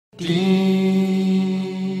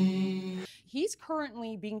He's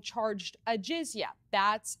currently being charged a jizya.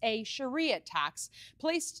 That's a Sharia tax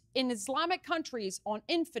placed in Islamic countries on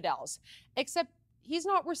infidels. Except he's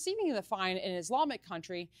not receiving the fine in an Islamic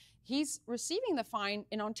country. He's receiving the fine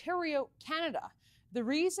in Ontario, Canada. The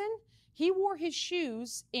reason? He wore his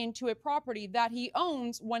shoes into a property that he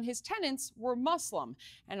owns when his tenants were Muslim.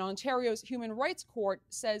 And Ontario's Human Rights Court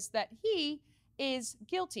says that he is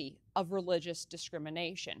guilty of religious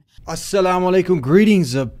discrimination. Assalamu alaikum,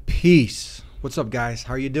 greetings of peace. What's up, guys?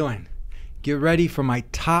 How are you doing? Get ready for my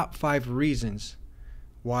top 5 reasons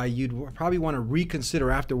why you'd probably want to reconsider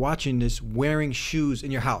after watching this wearing shoes in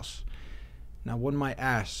your house. Now, one might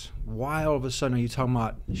ask, why all of a sudden are you talking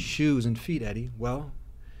about shoes and feet, Eddie? Well,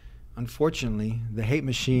 unfortunately, the hate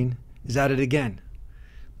machine is at it again,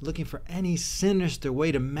 looking for any sinister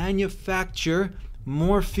way to manufacture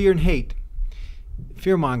more fear and hate.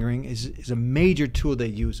 Fear-mongering is a major tool they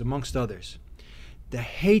use, amongst others. The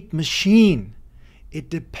hate machine, it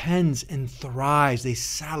depends and thrives. They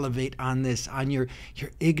salivate on this, on your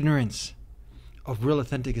ignorance of real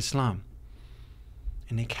authentic Islam.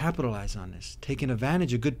 And they capitalize on this, taking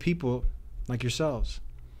advantage of good people like yourselves.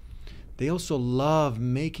 They also love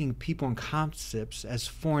making people and concepts as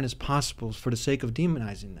foreign as possible for the sake of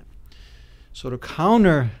demonizing them. So to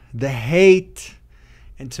counter the hate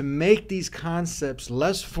and to make these concepts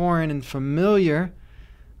less foreign and familiar,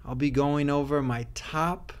 I'll be going over my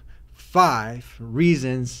top 5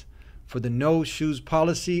 reasons for the no shoes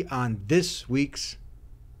policy on this week's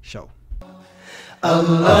show.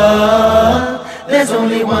 Allah, there's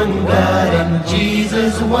only one God and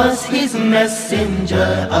Jesus was his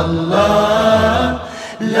messenger. Allah,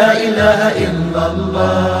 la ilaha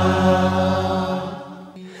illallah.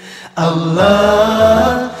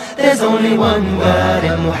 Allah, there's only one God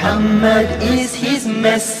and Muhammad is his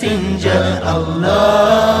messenger.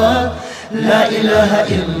 Allah, la ilaha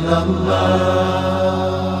illallah.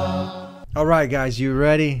 Alright guys, you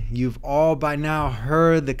ready? You've all by now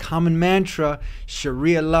heard the common mantra,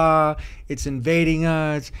 Sharia law, it's invading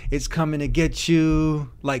us, it's coming to get you,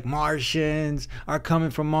 like Martians are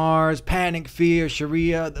coming from Mars, panic, fear,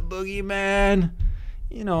 Sharia, the boogeyman.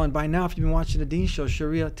 You know, and by now, if you've been watching the Deen show,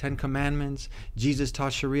 Sharia, 10 Commandments, Jesus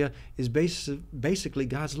taught Sharia, is basically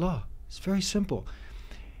God's law. It's very simple.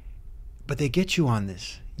 But they get you on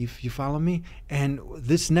this. You follow me? And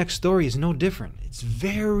this next story is no different. It's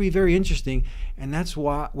very, very interesting. And that's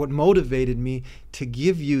what motivated me to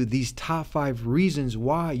give you these top 5 reasons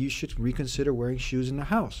why you should reconsider wearing shoes in the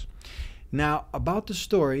house. Now, about the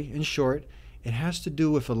story, in short, it has to do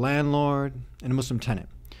with a landlord and a Muslim tenant.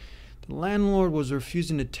 The landlord was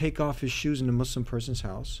refusing to take off his shoes in the Muslim person's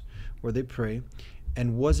house where they pray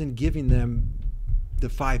and wasn't giving them the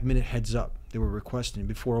 5-minute heads up they were requesting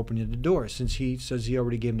before opening the door, since he says he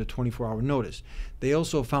already gave them the 24-hour notice. They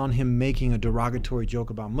also found him making a derogatory joke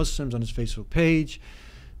about Muslims on his Facebook page.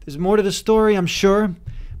 There's more to the story, I'm sure,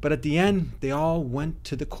 but at the end, they all went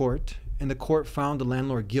to the court, and the court found the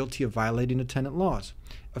landlord guilty of violating the tenant laws.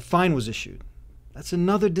 A fine was issued. That's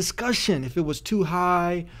another discussion, if it was too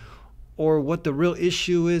high or what the real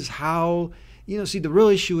issue is, how, see, the real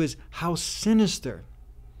issue is how sinister,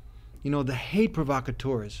 the hate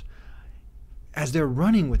provocateurs, as they're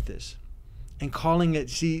running with this and calling it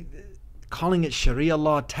Sharia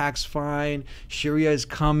law tax fine, Sharia is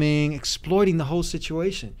coming, exploiting the whole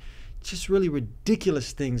situation. Just really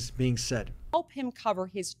ridiculous things being said. Help him cover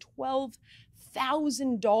his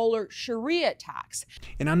 $12,000 Sharia tax.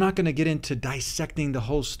 And I'm not going to get into dissecting the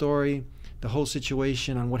whole story, the whole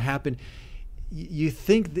situation on what happened. You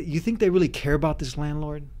think they really care about this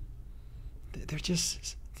landlord? They're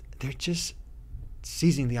just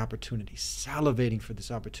seizing the opportunity, salivating for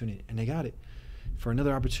this opportunity, and they got it, for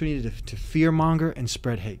another opportunity to fearmonger and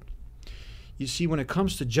spread hate. You see, when it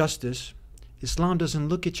comes to justice, Islam doesn't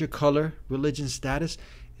look at your color, religion, status.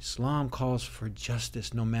 Islam calls for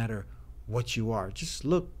justice no matter what you are. Just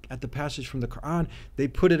look at the passage from the Qur'an. They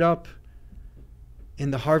put it up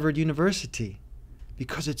in the Harvard University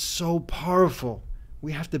because it's so powerful.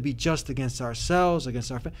 We have to be just against ourselves,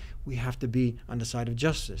 against our family. We have to be on the side of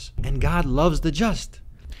justice. And God loves the just.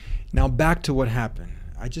 Now back to what happened.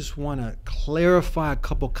 I just want to clarify a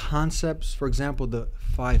couple concepts. For example, the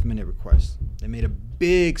 5-minute request. They made a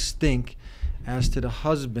big stink as to the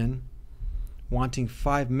husband wanting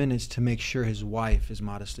 5 minutes to make sure his wife is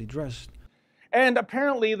modestly dressed. And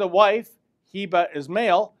apparently the wife, Heba is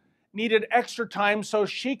male, needed extra time so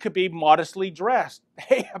she could be modestly dressed.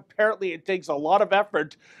 Hey, apparently it takes a lot of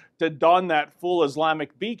effort to don that full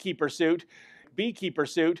Islamic beekeeper suit,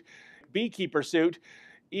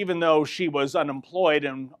 even though she was unemployed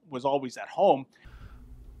and was always at home.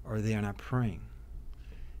 or they are not praying.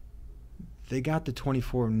 They got the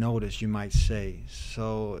 24 notice, you might say.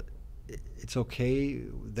 So it's okay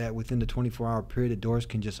that within the 24-hour period, the doors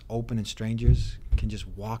can just open and strangers can just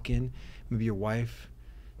walk in. Maybe your wife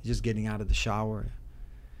is just getting out of the shower,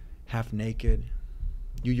 half naked.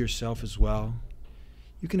 You yourself as well.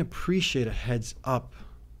 You can appreciate a heads up.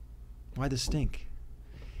 Why the stink?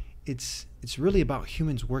 It's really about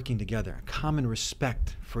humans working together, common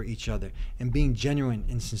respect for each other, and being genuine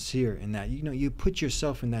and sincere in that. You know, you put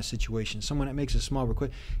yourself in that situation. Someone that makes a small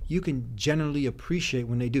request, you can generally appreciate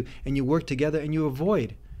when they do, and you work together and you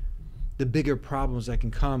avoid the bigger problems that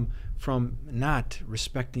can come from not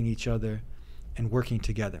respecting each other and working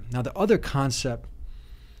together. Now, the other concept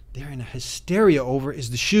they're in a hysteria over is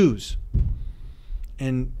the shoes.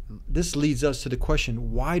 And this leads us to the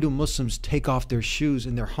question, why do Muslims take off their shoes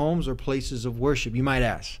in their homes or places of worship, you might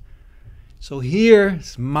ask? So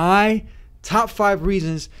here's my top 5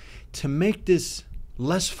 reasons to make this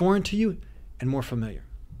less foreign to you and more familiar.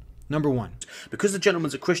 Number 1. Because the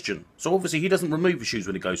gentleman's a Christian, so obviously he doesn't remove his shoes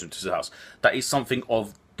when he goes into his house. That is something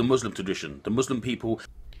of the Muslim tradition. The Muslim people...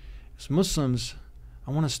 As Muslims,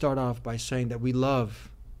 I want to start off by saying that we love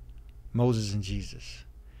Moses and Jesus.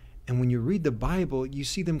 And when you read the Bible, you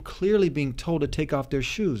see them clearly being told to take off their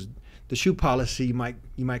shoes. The shoe policy, you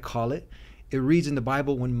might call it. It reads in the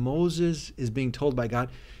Bible, when Moses is being told by God,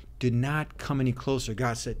 do not come any closer.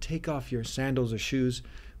 God said, take off your sandals or shoes,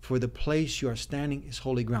 for the place you are standing is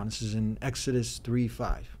holy ground. This is in Exodus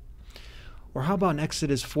 3:5. Or how about in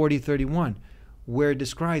Exodus 40:31, where it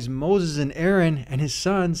describes Moses and Aaron and his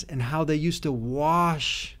sons and how they used to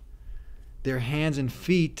wash their hands and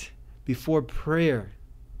feet before prayer.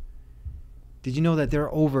 Did you know that there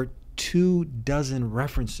are over 24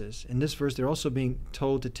 references? In this verse, they're also being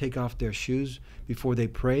told to take off their shoes before they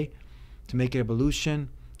pray, to make ablution,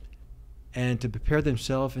 and to prepare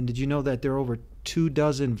themselves. And did you know that there are over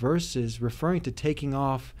 24 verses referring to taking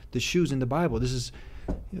off the shoes in the Bible? This is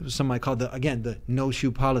something I call, the no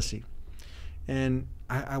shoe policy. And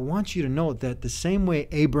I want you to know that the same way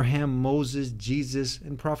Abraham, Moses, Jesus,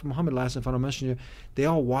 and Prophet Muhammad, last and final messenger, they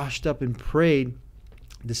all washed up and prayed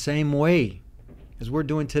the same way as we're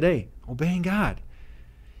doing today, obeying God.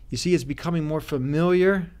 You see, it's becoming more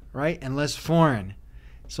familiar, right, and less foreign,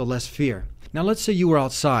 so less fear. Now, let's say you were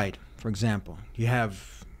outside, for example. You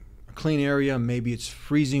have a clean area, maybe it's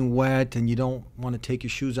freezing wet, and you don't want to take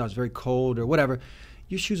your shoes out, it's very cold or whatever.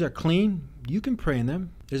 Your shoes are clean, you can pray in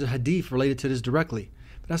them. There's a hadith related to this directly,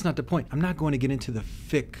 but that's not the point. I'm not going to get into the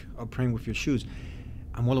fiqh of praying with your shoes.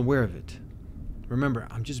 I'm well aware of it. Remember,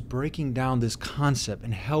 I'm just breaking down this concept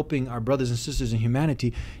and helping our brothers and sisters in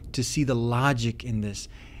humanity to see the logic in this.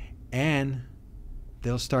 And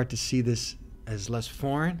they'll start to see this as less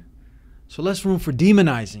foreign. So less room for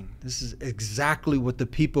demonizing. This is exactly what the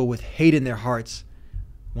people with hate in their hearts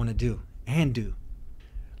want to do and do.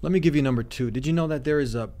 Let me give you number 2. Did you know that there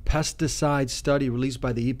is a pesticide study released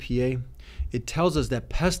by the EPA? It tells us that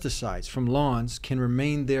pesticides from lawns can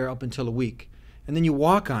remain there up until a week. And then you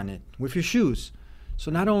walk on it with your shoes. So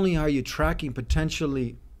not only are you tracking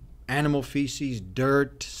potentially animal feces,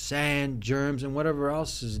 dirt, sand, germs, and whatever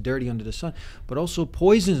else is dirty under the sun, but also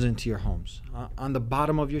poisons into your homes on the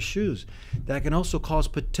bottom of your shoes that can also cause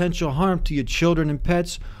potential harm to your children and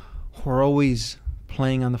pets who are always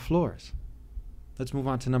playing on the floors. Let's move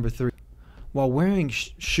on to number 3. While wearing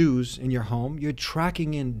shoes in your home, you're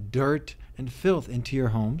tracking in dirt and filth into your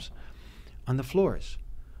homes on the floors.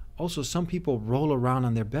 Also, some people roll around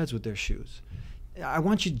on their beds with their shoes. I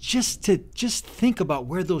want you just to think about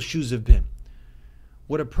where those shoes have been,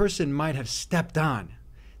 what a person might have stepped on,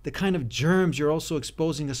 the kind of germs you're also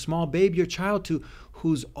exposing a small baby or child to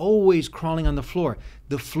who's always crawling on the floor.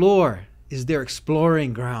 The floor is their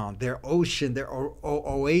exploring ground, their ocean, their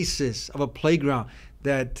oasis of a playground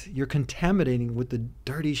that you're contaminating with the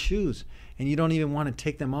dirty shoes. And you don't even want to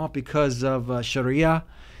take them off because of Sharia.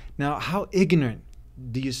 Now, how ignorant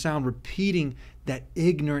do you sound repeating that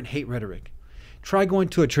ignorant hate rhetoric? Try going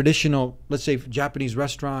to a traditional, let's say, Japanese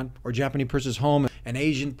restaurant or Japanese person's home, an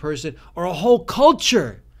Asian person, or a whole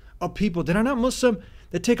culture of people that are not Muslim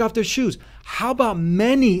that take off their shoes. How about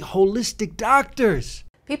many holistic doctors?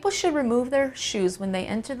 People should remove their shoes when they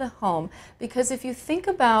enter the home, because if you think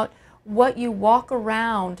about what you walk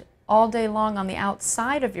around all day long on the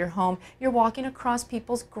outside of your home, you're walking across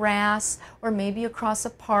people's grass or maybe across a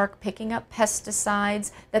park picking up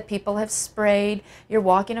pesticides that people have sprayed. You're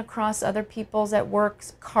walking across other people's at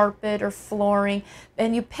work's carpet or flooring,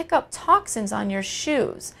 and you pick up toxins on your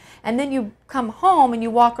shoes. And then you come home and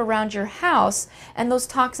you walk around your house and those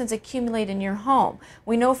toxins accumulate in your home.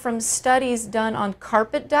 We know from studies done on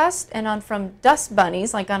carpet dust and from dust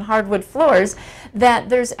bunnies, like on hardwood floors, that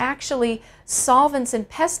there's actually solvents and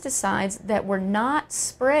pesticides that were not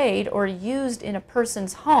sprayed or used in a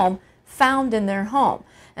person's home found in their home.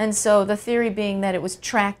 And so the theory being that it was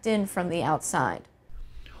tracked in from the outside.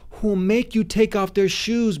 Who make you take off their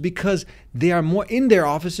shoes because they are more in their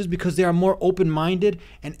offices, because they are more open-minded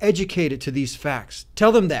and educated to these facts.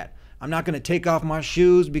 Tell them that. I'm not going to take off my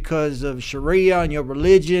shoes because of Sharia and your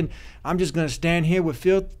religion. I'm just going to stand here with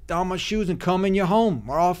filth on my shoes and come in your home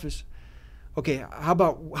or office. Okay, how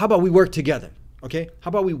about we work together? Okay, how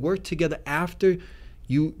about we work together after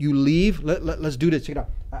you leave? Let's do this. Check it out.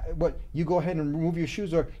 What, you go ahead and remove your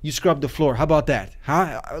shoes, or you scrub the floor? How about that?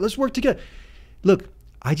 Huh? Let's work together. Look,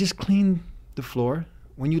 I just clean the floor.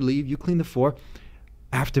 When you leave, you clean the floor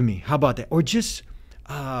after me. How about that? Or just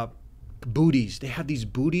booties. They have these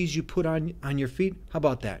booties you put on your feet. How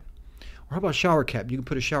about that? Or how about shower cap? You can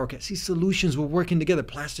put a shower cap. See, solutions. We're working together.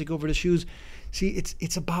 Plastic over the shoes. See,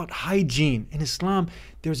 it's about hygiene. In Islam,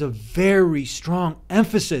 there's a very strong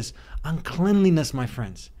emphasis on cleanliness, my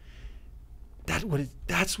friends. That's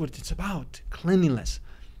what it's about. Cleanliness.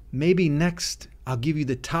 Maybe next I'll give you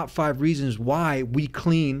the top 5 reasons why we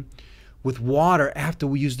clean with water after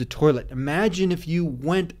we use the toilet. Imagine if you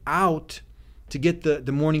went out to get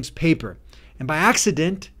the morning's paper, and by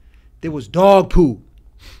accident there was dog poo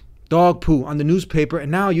on the newspaper,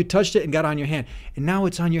 and now you touched it and got on your hand, and now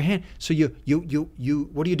it's on your hand. So you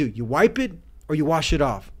what do? You wipe it or you wash it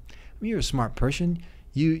off? I mean, you're a smart person.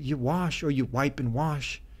 You wash, or you wipe and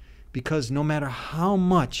wash, because no matter how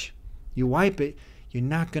much you wipe it, you're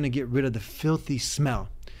not going to get rid of the filthy smell.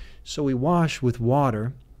 So we wash with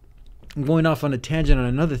water. I'm going off on a tangent on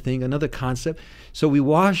another thing, another concept. So we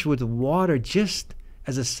wash with water just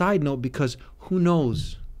as a side note, because who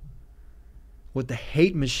knows what the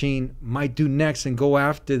hate machine might do next and go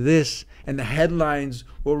after this. And the headlines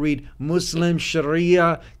will read, Muslim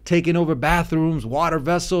Sharia taking over bathrooms, water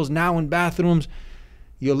vessels now in bathrooms.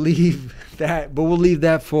 You'll leave that, but we'll leave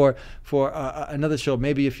that for another show.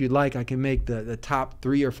 Maybe if you'd like, I can make the top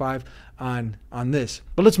 3 or 5 on this.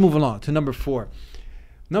 But let's move along to number 4.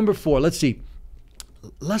 Number 4, let's see.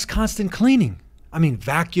 Less constant cleaning. I mean,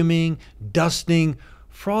 vacuuming, dusting,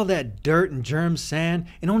 for all that dirt and germ, sand,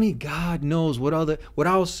 and only God knows what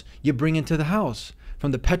else you bring into the house.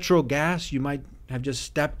 From the petrol gas you might have just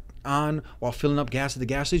stepped on while filling up gas at the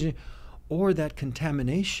gas station, or that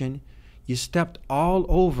contamination you stepped all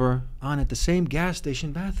over on at the same gas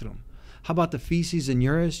station bathroom. How about the feces and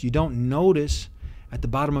urine you don't notice at the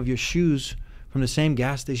bottom of your shoes from the same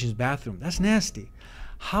gas station's bathroom? That's nasty.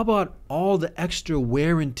 How about all the extra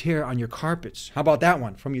wear and tear on your carpets? How about that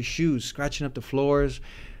one? From your shoes, scratching up the floors,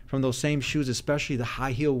 from those same shoes, especially the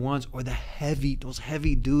high heel ones, or those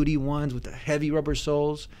heavy duty ones with the heavy rubber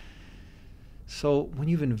soles. So when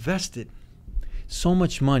you've invested so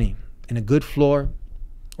much money in a good floor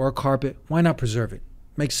or a carpet, why not preserve it?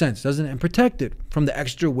 Makes sense, doesn't it? And protect it from the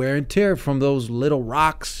extra wear and tear, from those little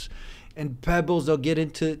rocks and pebbles they'll get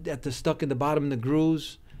into stuck in the bottom of the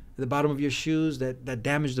grooves, at the bottom of your shoes that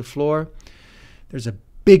damage the floor. There's a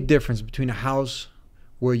big difference between a house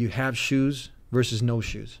where you have shoes versus no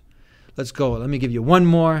shoes. Let's go. Let me give you one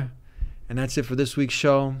more, and that's it for this week's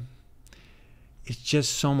show. It's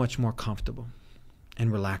just so much more comfortable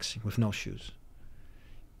and relaxing with no shoes.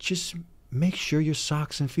 Just make sure your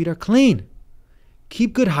socks and feet are clean.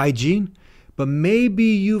 Keep good hygiene, but maybe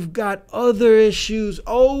you've got other issues.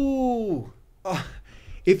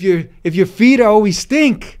 If your feet always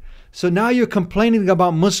stink, so now you're complaining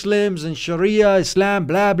about Muslims and Sharia, Islam,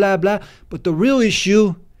 blah, blah, blah. But the real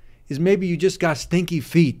issue is maybe you just got stinky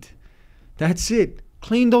feet. That's it.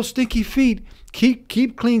 Clean those stinky feet.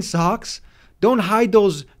 Keep clean socks. Don't hide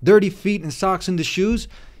those dirty feet and socks in the shoes.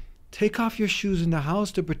 Take off your shoes in the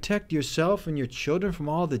house to protect yourself and your children from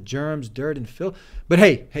all the germs, dirt, and filth. But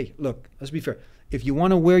hey, look, let's be fair. If you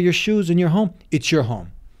want to wear your shoes in your home, it's your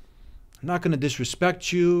home. I'm not going to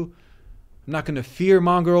disrespect you. I'm not going to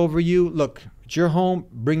fear-monger over you. Look, it's your home.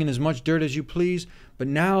 Bring in as much dirt as you please. But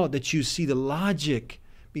now that you see the logic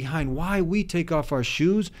behind why we take off our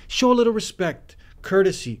shoes, show a little respect,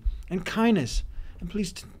 courtesy, and kindness. And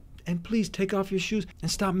please take off your shoes and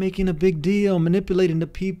stop making a big deal, manipulating the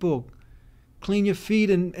people. Clean your feet,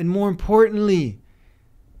 and more importantly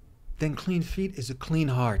than clean feet is a clean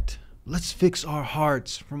heart. Let's fix our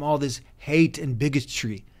hearts from all this hate and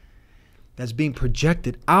bigotry that's being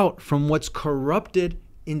projected out from what's corrupted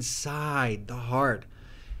inside the heart.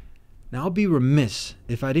 Now, I'll be remiss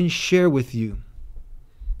if I didn't share with you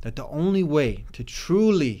that the only way to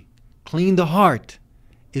truly Clean the heart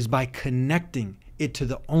is by connecting it to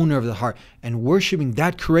the owner of the heart and worshiping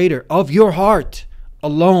that creator of your heart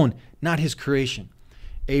alone, not his creation.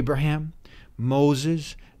 Abraham,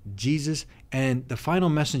 Moses, Jesus, and the final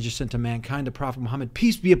messenger sent to mankind, the Prophet Muhammad,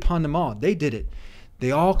 peace be upon them all. They did it.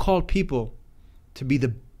 They all called people to be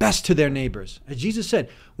the best to their neighbors. As Jesus said,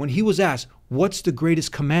 when he was asked, what's the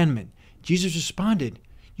greatest commandment? Jesus responded,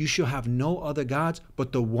 you shall have no other gods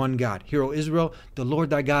but the one God. Hear, O Israel, the Lord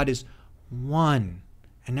thy God is one.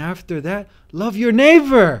 And after that, love your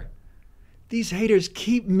neighbor. These haters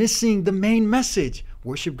keep missing the main message.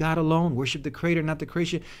 Worship God alone. Worship the creator, not the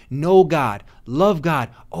creation. Know God. Love God.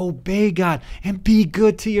 Obey God. And be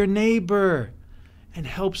good to your neighbor. And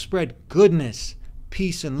help spread goodness,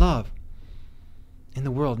 peace, and love in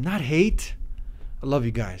the world, not hate. I love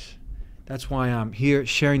you guys. That's why I'm here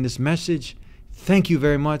sharing this message. Thank you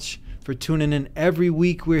very much for tuning in every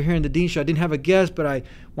week. We're here in the Dean Show. I didn't have a guest, but I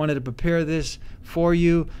wanted to prepare this for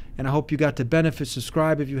you, and I hope you got to benefit.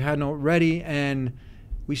 Subscribe if you hadn't already. And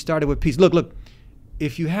we started with peace. Look,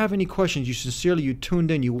 if you have any questions, you tuned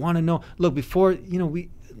in, you want to know. Look, before,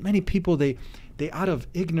 many people, they out of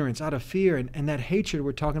ignorance, out of fear, and that hatred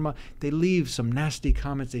we're talking about, they leave some nasty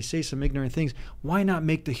comments, they say some ignorant things. Why not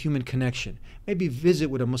make the human connection? Maybe visit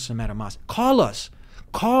with a Muslim at a mosque. Call us.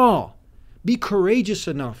 Call. Be courageous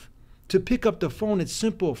enough to pick up the phone. It's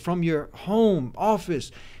simple. From your home,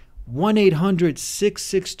 office,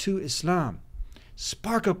 1-800-662-ISLAM.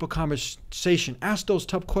 Spark up a conversation. Ask those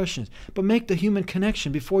tough questions. But make the human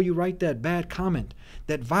connection before you write that bad comment,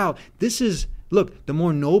 that vile. This is, look, the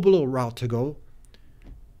more noble route to go.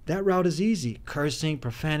 That route is easy. Cursing,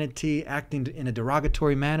 profanity, acting in a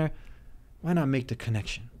derogatory manner. Why not make the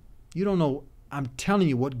connection? You don't know. I'm telling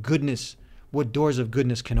you what goodness, what doors of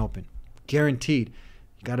goodness can open. Guaranteed.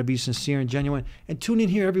 You got to be sincere and genuine. And tune in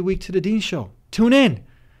here every week to the Dean Show. Tune in.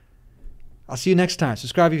 I'll see you next time.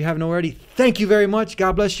 Subscribe if you haven't already. Thank you very much.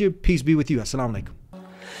 God bless you. Peace be with you. Assalamu alaikum.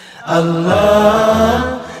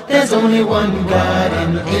 Allah, there's only one God,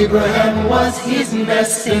 and Abraham was his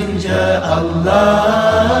messenger.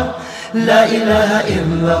 Allah, la ilaha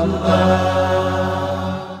illallah.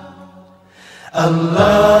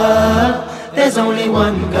 Allah, there's only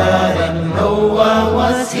one God, and Noah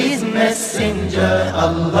was his messenger.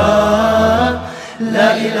 Allah,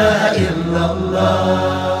 la ilaha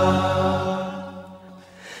illallah.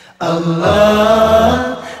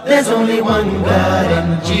 Allah, there's only one God,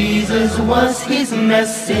 and Jesus was his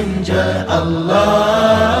messenger.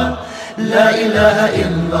 Allah, la ilaha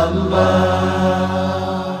illallah.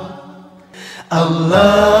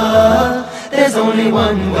 Allah, there's only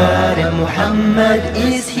one God, and Muhammad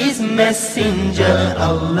is his messenger.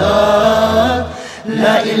 Allah,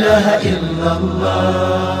 la ilaha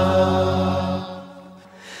illallah.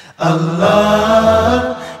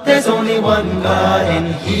 Allah, there's only one God,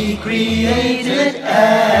 and he created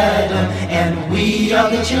Adam, and we are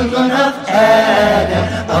the children of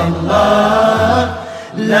Adam. Allah,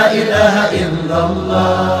 la ilaha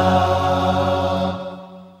illallah.